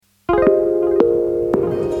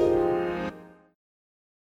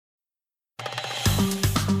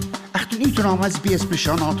برنامج SBS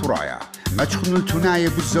بشان عطرايا ما تشخنوا التناية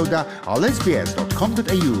بالزودة على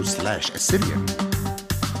sbs.com.au/Assyrian.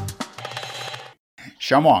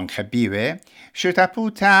 شموان خبيبة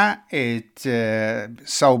شتابوتا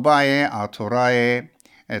صوباية عطراية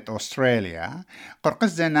أستراليا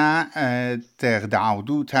قرقزنا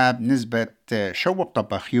تغدعودوتا بنسبة شوب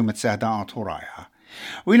طبخ يوم تسهدا عطرايا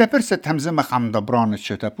وإلى برست همزمخ عم دبران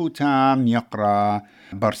الشتابوتا يقرأ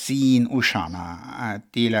برسين وشانا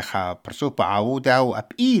تيلخا برسوبة عودة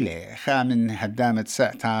وأبئيلة خا من هدامة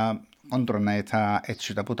ساعتا قندرنيتا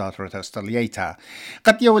اتشتابوتا تروتا استليتا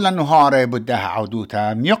قد يولا نهار بدها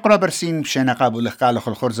عودوتا يقرأ برسين بشينا قابل خالخ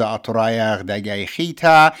الخرزة أطرايا غدا جاي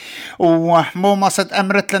خيتا ومو مصد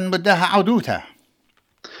أمرتلن بدها عودوتا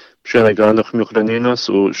بشينا قالخ ميقرنينوس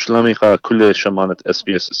وشلاميقا كل شمانة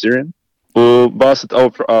SBS Assyrian وباسط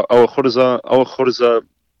أو خرزة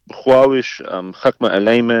بخواوش خكمة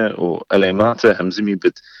أليمة وأليماتة همزمي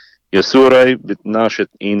بت يسوري بتناشط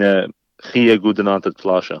إينا خيا قودنات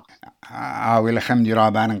الفلاشة إلى خمدي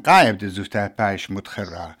رابان قايب دزوتا بايش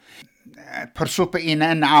متخرة برسوبة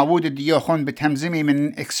إينا أن عاود ديوخون بتهمزمي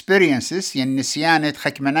من experiences يعني نسيانة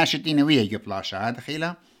خكمة ناشط إينا ويا يبلاشة هذا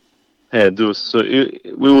خيلا؟ Yeah, so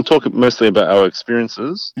we will talk mostly about our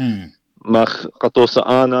experiences. مخ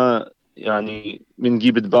قطوسة أنا يعني من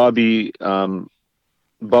جيبت بابي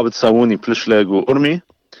بابا تساوني بلشلاق وأرمي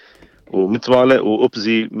ومتوالة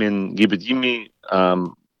وأبزي من جيبت يمي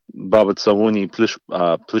بابا تساوني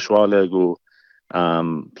بلشوالق و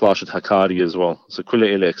بلاشة هكاري as well. So كل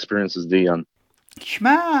إلى experiences ديان.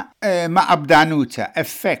 شما ما أبدانوتا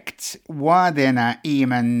effect وادنا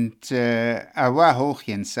إيمنت أواهوخ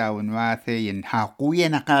ينساون واثي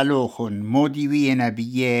ينحاقوين قالوخن مودي وينا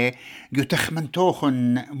بيه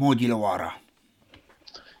يتخمنتوخن مودي لوارا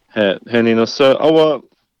هني نصر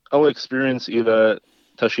أو experience إلى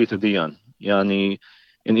تشيت ديان يعني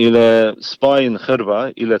إن إلى سباين خربة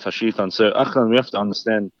إلى تشيتان so أخلاً we have to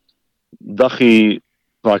understand داخي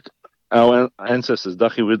like our ancestors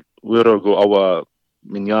داخي ويروغو أو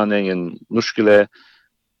minyane and mushkile,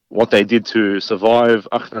 what they did to survive.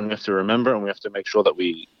 We have to remember, and we have to make sure that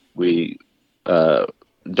we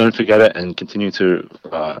don't forget it and continue to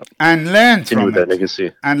and learn from that it.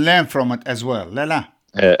 Legacy and learn from it as well. لا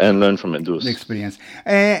and learn from it. The experience.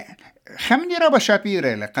 خمني ربا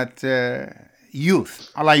شابيرة لقد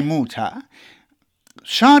youth الله يموتها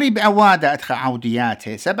شاري بأوادة أدخل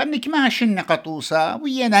عودياته سبأنك ما شن قطوسة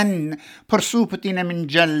وينن برسوبتنا من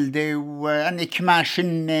جلده وأنك ما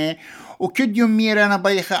شن وكد يوم ميرانا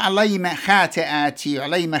بيخ عليما خاتئاتي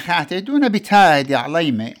عليما خاتئ دون بتايد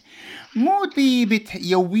عليما مودي بت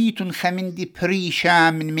يويتن خمندي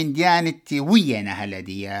بريشا من ديانتي وينا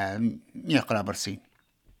هلدي يقرأ برسين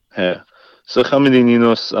سو خمندي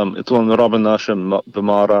نينوس اطلان رابا ناشم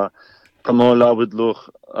بمارا كما لا بدلوخ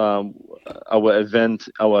أو event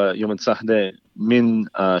أو يوم تسحده من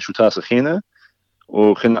شوتاس خينا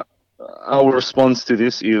وخنا our response to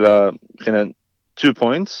this إلى خنا 2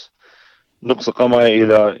 points نقص قمة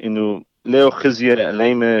إلى إنه لو خزية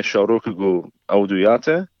ليمة شاروكو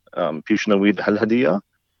أودياته بيش نويد هالهدية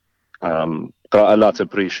قراءة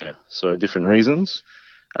بريشة so different reasons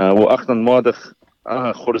وأخنا مادخ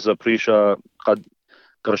خرزة بريشة قد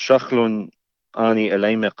كرشخلون أني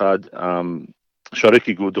ليمة قد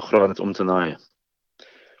شاركي جو دخرانة أمتناية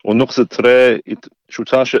ونقصد ترى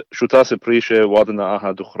شوتاس بريشة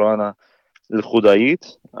وادنا دخرانة الخدايت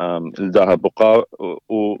الداها بقا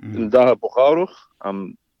والداها بقاروخ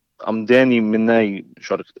داني مني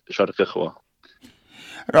شارك إخوة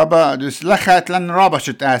رابا دس لخت لن رابا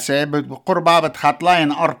شتاسة بقربا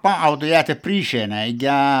بتخطلاين 4 عوضيات بريشة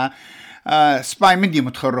إجا سباي مندي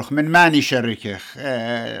متخرخ من ماني شركخ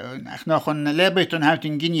احنا خن لابيتون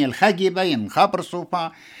هاوتن جيني الخاجبة ينخابر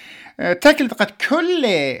صوبا تاكل قد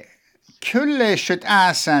كل شت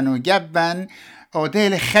آسان وجبن او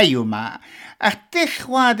ديل خيوما اختخ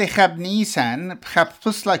واد خبنيسان بخب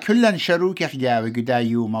فصلة كلن شروكخ جاوي قدا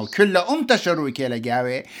يوما وكل شروكي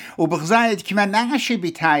لجاوي وبغزايد كمان نعشي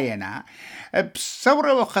بتاينا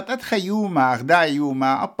بصورة وقت أتخيوما أغدا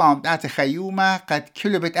يوما أبام بتاعت خيوما قد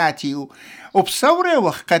كل بتاعتي وبصورة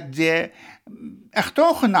وقت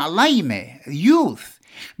أختوخن عليمة يوث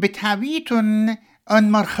بتهاويتن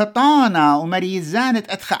أن مرخطانا ومريزانة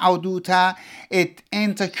أدخ عودوتا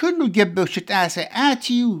أنت كله جبه شتاسة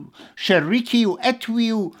آتي وشركي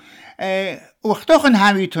وأتوي واختوخن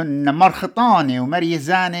هاويتن مرخطانة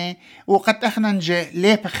ومريزانة وقد أخنا نجي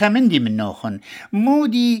ليب خمندي منوخن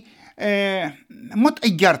مودي مت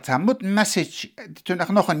إجارتها مت مسج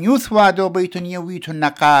تنخنوخن يوث وادو بيتن يويتن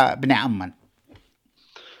نقا بن عمان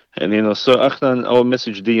يعني نصو أخنا أو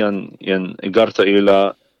مسج دي ين إجارتها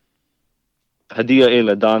إلى هدية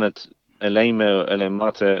إلى دانت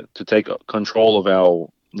Elemate to take control of our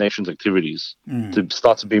nation's activities, to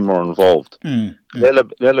start to be more involved.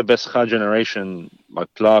 Lele best generation like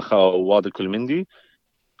Placha or Wada Kulmindi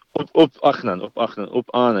up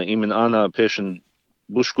ana imen ana patient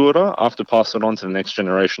bushkura after pass it on to the next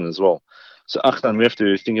generation as well. So achnan, we have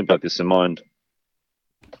to think about this in mind.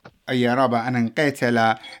 يا رابع أنا نقيت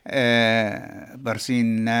ل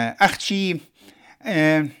برسين أختي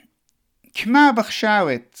كما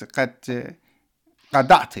بخشاوت قد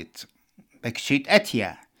أعطت بكشيت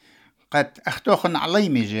أتيا قد أختوخن علي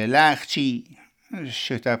مجي لا أختي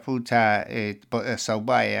شتابوتا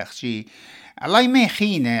صوبايا أختي علي ما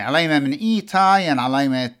خينة علي ما من إيتا يعني علي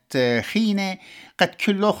ما خينة قد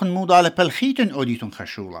كلوخن موضالة بالخيتن أوديتن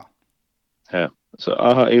خشولة so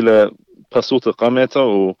إلى بسوطة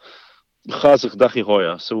قامته وخازق داخي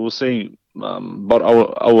هويا. So we'll see but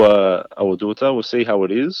our daughter, we'll see how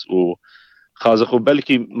it is. وخازق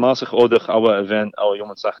وبلكي ماسخ أودخ our event our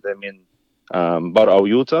يوم الصحدة من بار أو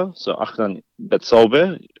يوتا. So أخنا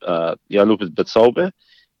بتصوبة يالوب بتصوبة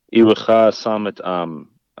إيوخا سامت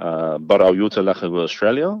بار أو يوتا لخ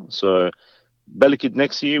Australia. So بلكي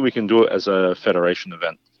next year we can do it as a federation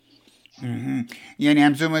event. يعني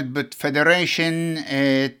همزومت بالفدريشن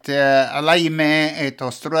عليمة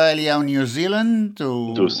أستراليا ونيوزيلند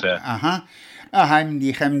دوسة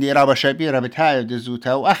همدي خمدي رابا شبيرة بتهايو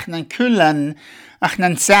دزوتا وأخنا كلن أخنا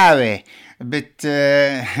نساوي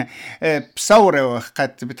بصورة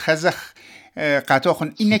وقت بتخزخ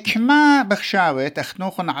قاتوخن إنك ما بخشاوت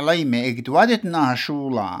أخنوخن عليمة إقدوادتنا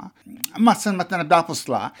شولا مثلا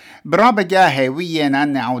بدابصلا برابا جاهي ويين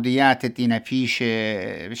أن عوديات تينا فيش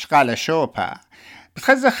بشقالة شوبا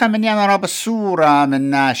بتخزخ من يعني رابا الصورة من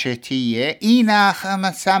ناشتية إينا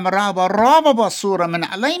خمسام رابا بالصورة من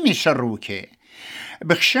عليمة شروكي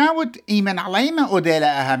بخشاوت إيمن عليمة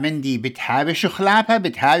أديلا أها مندي بتحابي شخلابها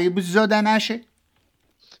بتحابي بالزودة ناشي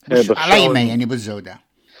عليمة يعني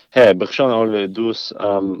بالزودة Hey, بخشان أول دوس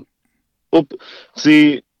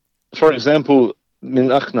see, for example,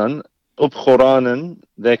 من أخنان خورانن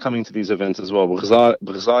they're coming to these events as well.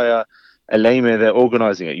 بغزايا Alema, they're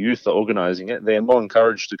organizing it. Youth are organizing it. They're more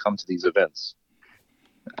encouraged to come to these events,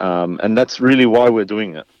 and that's really why we're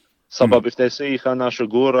doing it. Sabab, if they say خانا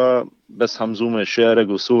شجورة بس همزومة شارق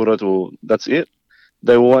وصورة that's it,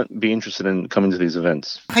 they won't be interested in coming to these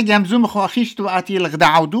events. خي همزومة خو أخيش تواتي الغدا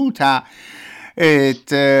عودوتا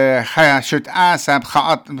شت آسب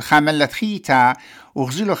خاملت خيتا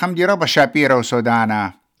وغزلو خمدي ربا شابيرا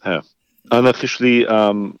وسودانا. أنا خشلي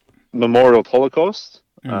Memorial Holocaust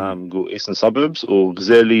جو Eastern Suburbs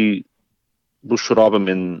وغزالي بشرابة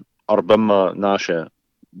من أربما ناشا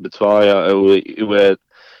بتوايا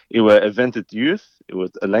إوا evented youth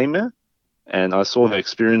with Alema, and I saw the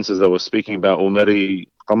experiences that were speaking about Umeri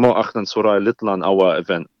قمو أخنا سورة لتلان أوا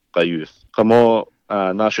event قا youth قمو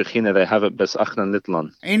ناشخين they have it بس أخنا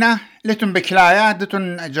لتلان إنا لتن بكلايا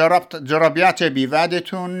دتن جربيات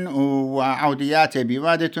بيفادتن وعوديات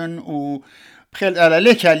بيفادتن بخيل ألا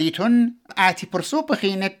ليتن آتي برسو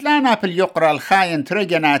بخينة لا نابل يقرأ الخاين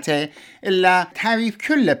ترجناته إلا تحاوي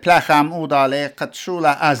كل بلاخام أوضالي قد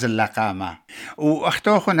شولا آزل لقامة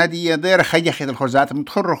وأختوخن هدي دير خيخي الخرزات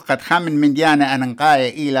متخرخ قد خامن من ديانة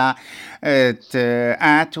أنقاية إلى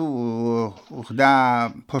آت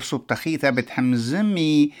وخدا برسو بتخيثة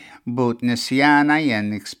بتحمزمي بوت نسيانا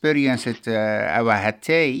يعني experience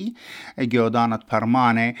أواهتي جودانة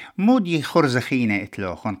برمانة مودي خرزخينة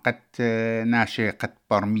إتلوخن قد ناشي قد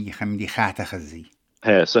برمي خمدي خاتة خزي.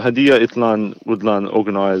 So هدية إتلان ودلان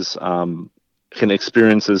organize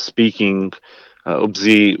experiences speaking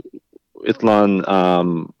أبزي إتلان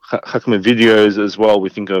حكم videos as well we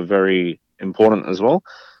think are very important as well.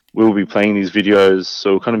 We will be playing these videos,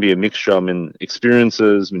 so kind of be a mixture من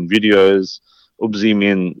experiences, من videos, أبزي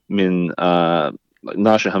من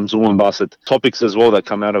ناشا همزوم باسط topics as well that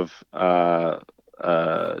come out of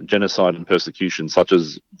genocide and persecution, such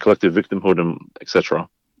as collective victimhood and etc.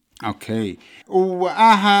 Okay.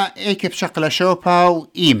 وآها إيك بشكل شوبا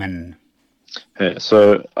وإيمن.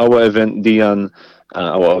 So our event ديان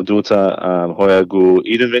our daughter هويا go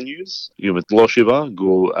Eden venues. You with Loshiva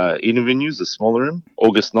go Eden venues, the smaller room,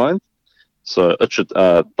 August 9th. So أشت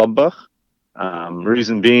طبخ.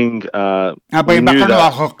 Reason being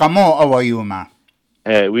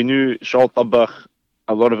we knew Shal Tabakh,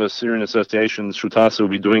 a lot of Assyrian associations, Shutasa, will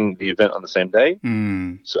be doing the event on the same day.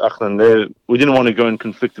 So we didn't want to go in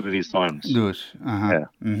conflict with these times.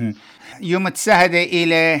 يوم السهدة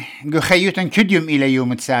إلى جخيوتن كديم إلى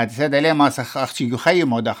يوم السهدة هذا ليه ما سخ أختي جخيو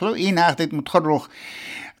ما دخلوا إنا أخذت متخرخ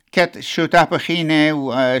كت شو تابخينه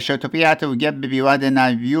وشو تبيعته وجب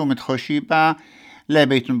بيوادنا بيوم تخشيبا لا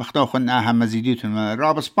بيتون بختوخن آها مزيديتون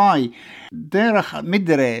رابس باي ديرخ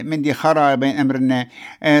مدري من دي خرا بين أمرنا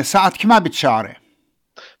ساعت كما بتشعره.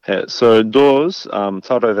 So doors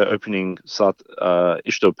ترى the opening ساعت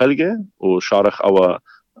إشتو بلغة وشارخ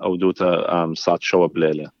أو دوتا ساعت شواب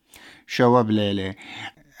ليلة. شواب ليلة.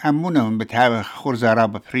 همونا من بتهاوي خورزة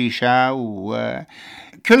رابا بريشة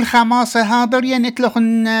وكل خماسة هادر يعني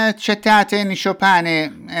اتلخن تشتاتين شوباني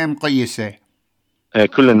مقيسة.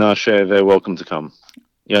 كل الناس they're welcome to come.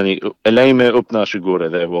 يعني إليمة أبنا شجورة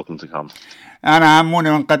they're welcome to come. أنا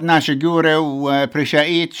همونا من قد ناشجورة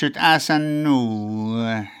وبريشايت شت آسن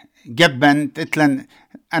وجبن تتلن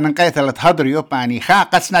أنا نقيت هضر يوباني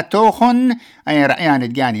خاقسنا توخن أي رأيان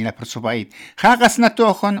تجاني لبرسوبايت خاقسنا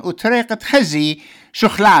توخن وطريقة خزي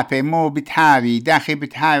شخلابة مو بتهاوي داخل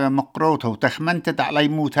بتهاوي مقروطة وتخمنت على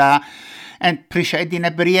يموتها أنت بريشا إدينا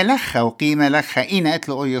بريا لخة وقيمة لخة إينا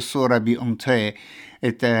اتلقوا الصورة بأمتي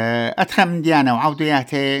أتخم ديانا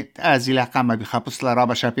وعودياتي تآزي لقامة بخابص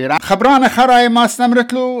لرابا شابيرا خبرانا خراي ما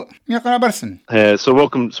استمرتلو يقرأ برسن. So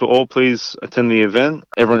welcome to all, please attend the event.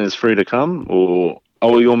 Everyone is free to come.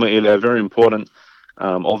 Our Yom Ha'ila very important.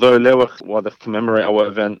 Although Lewach will commemorate our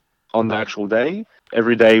event on the actual day,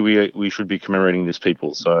 every day we should be commemorating these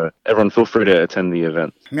people. So everyone feel free to attend the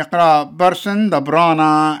event. يقرأ برسن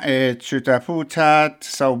دبرانا تشوتافوتات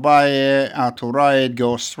سوباي أتورايد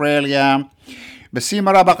جو أستراليا بسي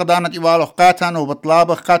مرا بقدانة إوالوخ قاتن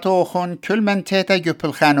وبطلابخ قاتوخن كل من تيتا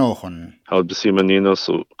جبل خانوخن هاد بسي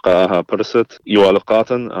منينوس قاها برست إوالوخ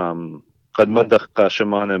قاتن قد مدخ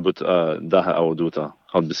قاشمانة بت داها أو دوتا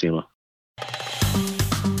هاد بسيمة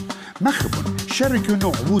مخبن شاركونا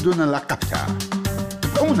غبودنا لقبتا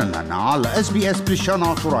تابعونا لنا على SBS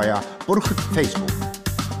بلشانا ترايا برخة فيسبوك